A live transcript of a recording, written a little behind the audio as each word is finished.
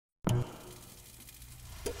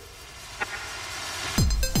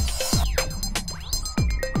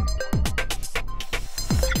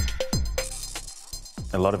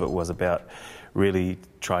a lot of it was about really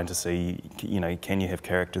trying to see, you know, can you have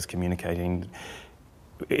characters communicating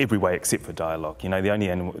every way except for dialogue. You know,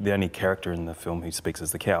 the only character in the film who speaks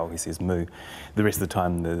is the cow. He says moo. The rest of the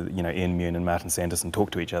time, Ian Mune and Martin Sanderson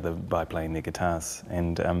talk to each other by playing their guitars.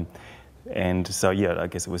 And so yeah, I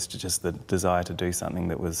guess it was just the desire to do something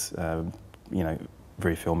that was, you know,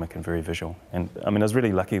 very filmic and very visual. And I mean, I was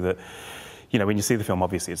really lucky that, you know, when you see the film,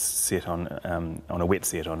 obviously it's set on a wet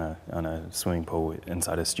set on a swimming pool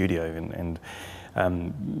inside a studio, and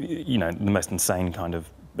you know, the most insane kind of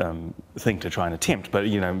thing to try and attempt. But,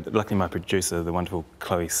 you know, luckily my producer, the wonderful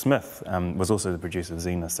Chloe Smith, was also the producer of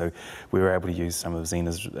Xena, so we were able to use some of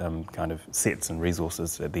Xena's kind of sets and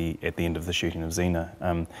resources at the end of the shooting of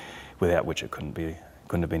Xena, without which it couldn't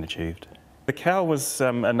have been achieved. The cow was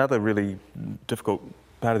another really difficult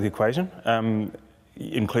part of the equation,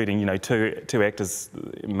 including, you know, two actors,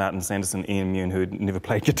 Martin Sanderson and Ian Mune, who had never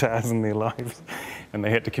played guitars in their lives, and they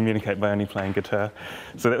had to communicate by only playing guitar.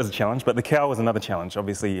 So that was a challenge. But the cow was another challenge.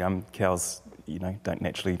 Obviously, cows, you know, don't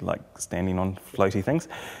naturally like standing on floaty things.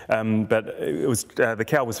 But it was the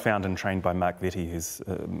cow was found and trained by Mark Vetti, who's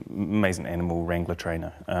an amazing animal wrangler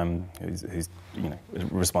trainer, who's you know,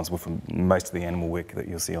 responsible for most of the animal work that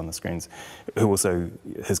you'll see on the screens. Who also,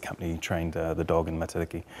 his company trained the dog in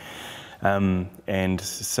Matariki. And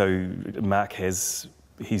so Mark he's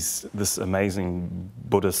this amazing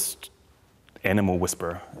Buddhist animal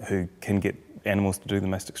whisperer who can get animals to do the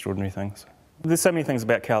most extraordinary things. There's so many things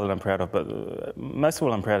about Cal that I'm proud of, but most of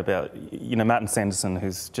all I'm proud about, you know, Martin Sanderson,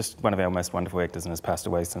 who's just one of our most wonderful actors and has passed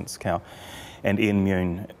away since Cal, and Ian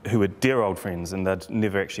Mune, who are dear old friends, and they'd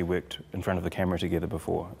never actually worked in front of the camera together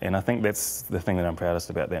before. And I think that's the thing that I'm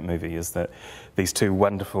proudest about that movie, is that these two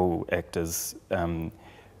wonderful actors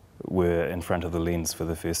were in front of the lens for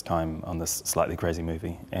the first time on this slightly crazy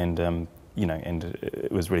movie, and you know, and it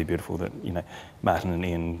was really beautiful that, you know, Martin and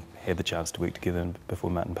Ian had the chance to work together before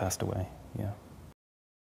Martin passed away. Yeah.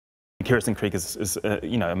 Kerosene Creek is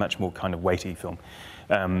you know, a much more kind of weighty film,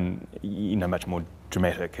 you know, much more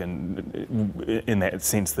dramatic, and in that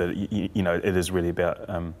sense that you know, it is really about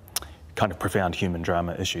kind of profound human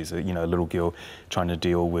drama issues. You know, a little girl trying to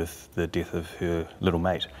deal with the death of her little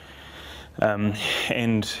mate.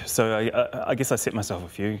 And so I guess I set myself a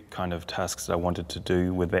few kind of tasks that I wanted to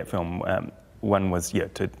do with that film. One was, yeah,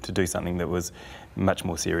 to do something that was much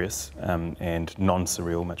more serious and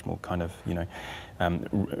non-surreal, much more kind of, you know,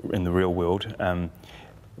 in the real world.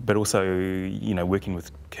 But also, you know, working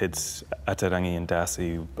with kids. Atarangi and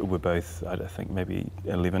Darcy were both, I think, maybe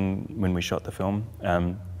 11 when we shot the film.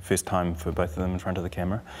 First time for both of them in front of the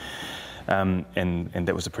camera. And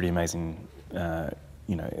that was a pretty amazing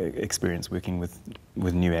you know, experience working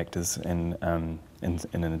with new actors and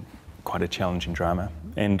in quite a challenging drama.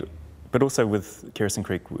 But also with Kerosene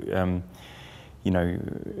Creek, you know,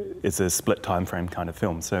 it's a split time frame kind of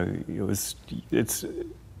film, so it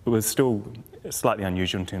was still slightly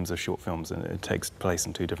unusual in terms of short films, and it takes place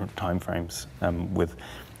in two different time frames, with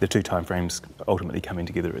the two time frames ultimately coming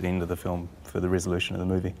together at the end of the film for the resolution of the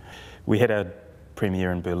movie. We had our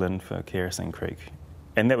premiere in Berlin for Kerosene Creek.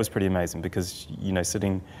 And that was pretty amazing because, you know,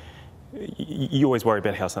 you always worry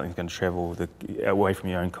about how something's going to travel away from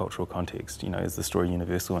your own cultural context. You know, is the story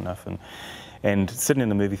universal enough? And sitting in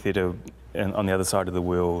the movie theatre on the other side of the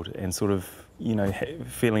world and sort of, you know,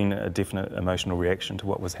 feeling a definite emotional reaction to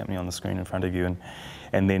what was happening on the screen in front of you,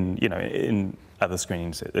 and then, you know, in other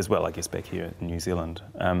screenings as well, I guess, back here in New Zealand.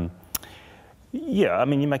 Yeah, I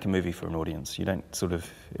mean, you make a movie for an audience. You don't sort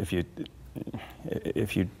of, if your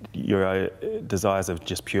desires are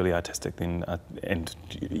just purely artistic, then and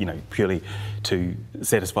you know, purely to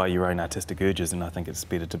satisfy your own artistic urges, and I think it's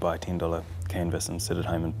better to buy a $10 canvas and sit at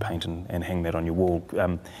home and paint and hang that on your wall.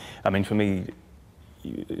 I mean, for me,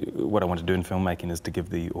 what I want to do in filmmaking is to give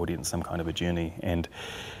the audience some kind of a journey, and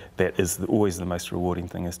that is always the most rewarding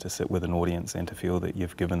thing, is to sit with an audience and to feel that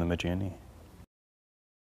you've given them a journey.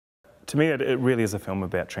 To me, it really is a film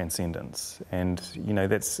about transcendence, and, you know,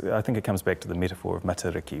 I think it comes back to the metaphor of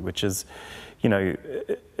Matariki, which is, you know,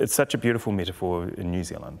 it's such a beautiful metaphor in New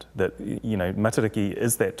Zealand that, you know, Matariki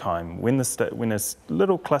is that time when a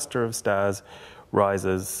little cluster of stars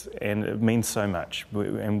rises, and it means so much.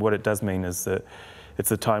 And what it does mean is that it's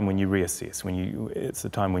the time when you reassess, it's the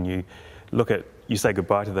time when you you say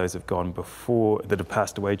goodbye to those who've gone before, that have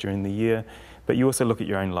passed away during the year, but you also look at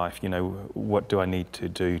your own life. You know, what do I need to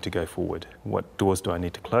do to go forward? What doors do I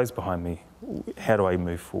need to close behind me? How do I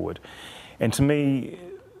move forward? And to me,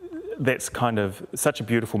 that's kind of such a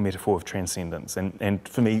beautiful metaphor of transcendence. And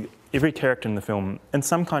for me, every character in the film, in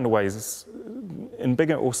some kind of ways, in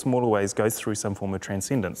bigger or smaller ways, goes through some form of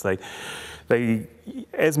transcendence. They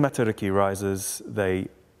as Matariki rises,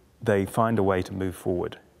 they find a way to move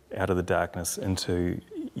forward out of the darkness into,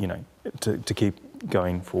 you know, to keep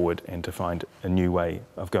going forward and to find a new way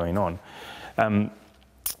of going on.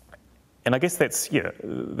 And I guess that's, yeah,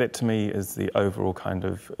 that to me is the overall kind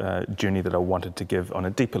of journey that I wanted to give on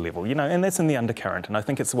a deeper level, you know, and that's in the undercurrent. And I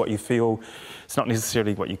think it's what you feel, it's not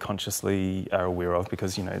necessarily what you consciously are aware of,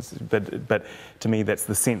 because, you know, but to me that's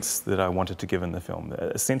the sense that I wanted to give in the film,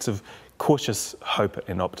 a sense of cautious hope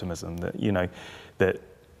and optimism that, you know, that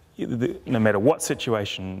no matter what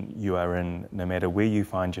situation you are in, no matter where you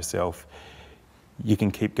find yourself, you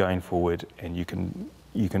can keep going forward and you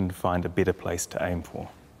can find a better place to aim for.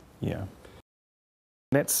 Yeah.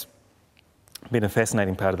 That's been a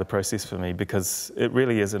fascinating part of the process for me, because it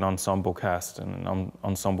really is an ensemble cast and an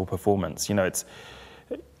ensemble performance. You know, it's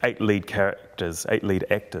 8 lead characters, 8 lead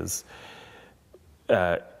actors,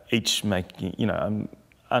 each making, you know, I'm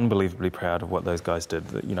unbelievably proud of what those guys did.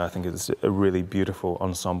 You know, I think it's a really beautiful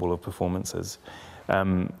ensemble of performances.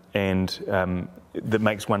 That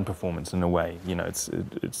makes one performance in a way. You know, it's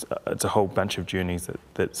a whole bunch of journeys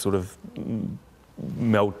that sort of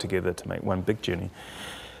meld together to make one big journey.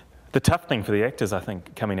 The tough thing for the actors, I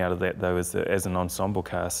think, coming out of that though, is that as an ensemble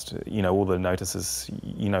cast, you know, all the notices,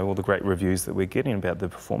 you know, all the great reviews that we're getting about the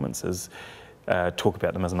performances talk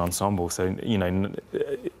about them as an ensemble. So, you know,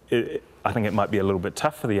 I think it might be a little bit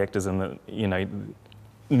tough for the actors in that, you know,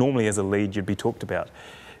 normally as a lead you'd be talked about.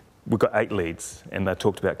 We've got 8 leads and they're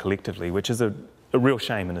talked about collectively, which is a real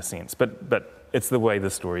shame in a sense, but it's the way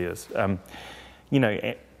the story is. You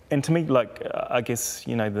know, and to me, like, I guess,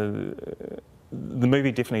 you know, the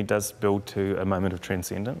movie definitely does build to a moment of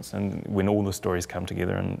transcendence, and when all the stories come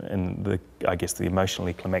together and I guess the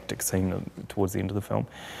emotionally climactic scene towards the end of the film.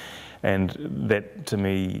 And that to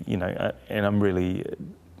me, you know, and I'm really,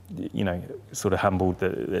 you know, sort of humbled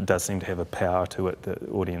that it does seem to have a power to it that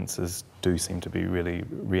audiences do seem to be really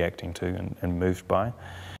reacting to and moved by.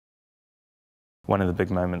 One of the big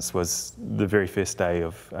moments was the very first day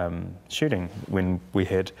of shooting, when we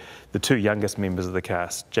had the 2 youngest members of the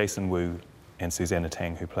cast, Jason Wu and Susanna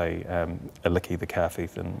Tang, who play Aliki the car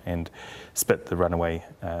thief and Spit the runaway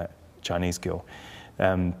Chinese girl.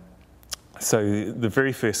 So the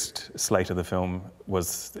very first slate of the film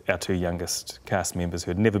was our 2 youngest cast members who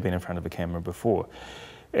had never been in front of a camera before.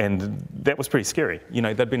 And that was pretty scary. You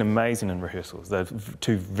know, they'd been amazing in rehearsals. They're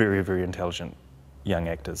 2 very, very intelligent young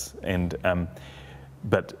actors,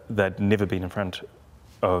 but they'd never been in front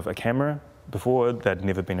of a camera before. They'd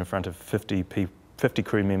never been in front of 50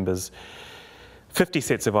 crew members, 50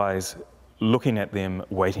 sets of eyes looking at them,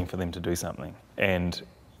 waiting for them to do something, and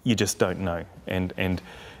you just don't know. And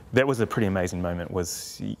that was a pretty amazing moment.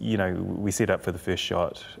 Was, you know, we set up for the first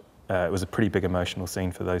shot. It was a pretty big emotional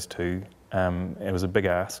scene for those 2. It was a big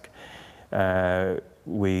ask.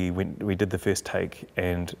 We did the first take,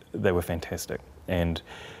 and they were fantastic. And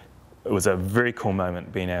it was a very cool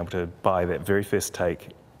moment being able to, by that very first take,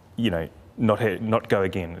 you know, not go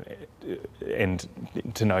again, and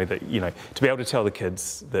to know that, you know, to be able to tell the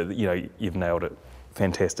kids that, you know, you've nailed it,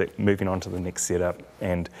 fantastic, moving on to the next setup.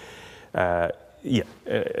 And yeah,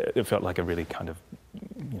 it felt like a really kind of,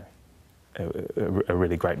 you know, a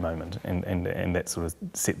really great moment, and that sort of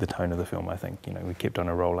set the tone of the film, I think. You know, we kept on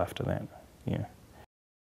a roll after that, yeah.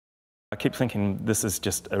 I keep thinking this is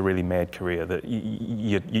just a really mad career, that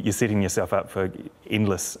you're setting yourself up for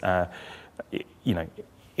endless, you know,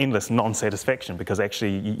 endless non-satisfaction, because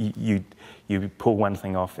actually you pull one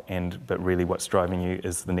thing off, but really what's driving you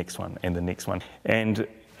is the next one and the next one. And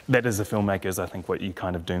that as a filmmaker is, I think, what you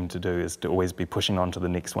kind of doomed to do, is to always be pushing on to the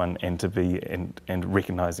next one, and to be and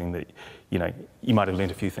recognising that, you know, you might have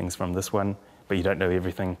learned a few things from this one, but you don't know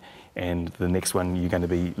everything, and the next one you're going to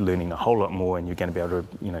be learning a whole lot more, and you're going to be able to,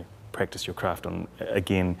 you know, practice your craft on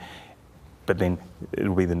again, but then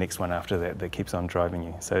it'll be the next one after that keeps on driving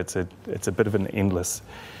you. So it's a bit of an endless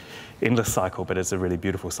cycle, but it's a really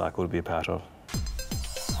beautiful cycle to be a part of.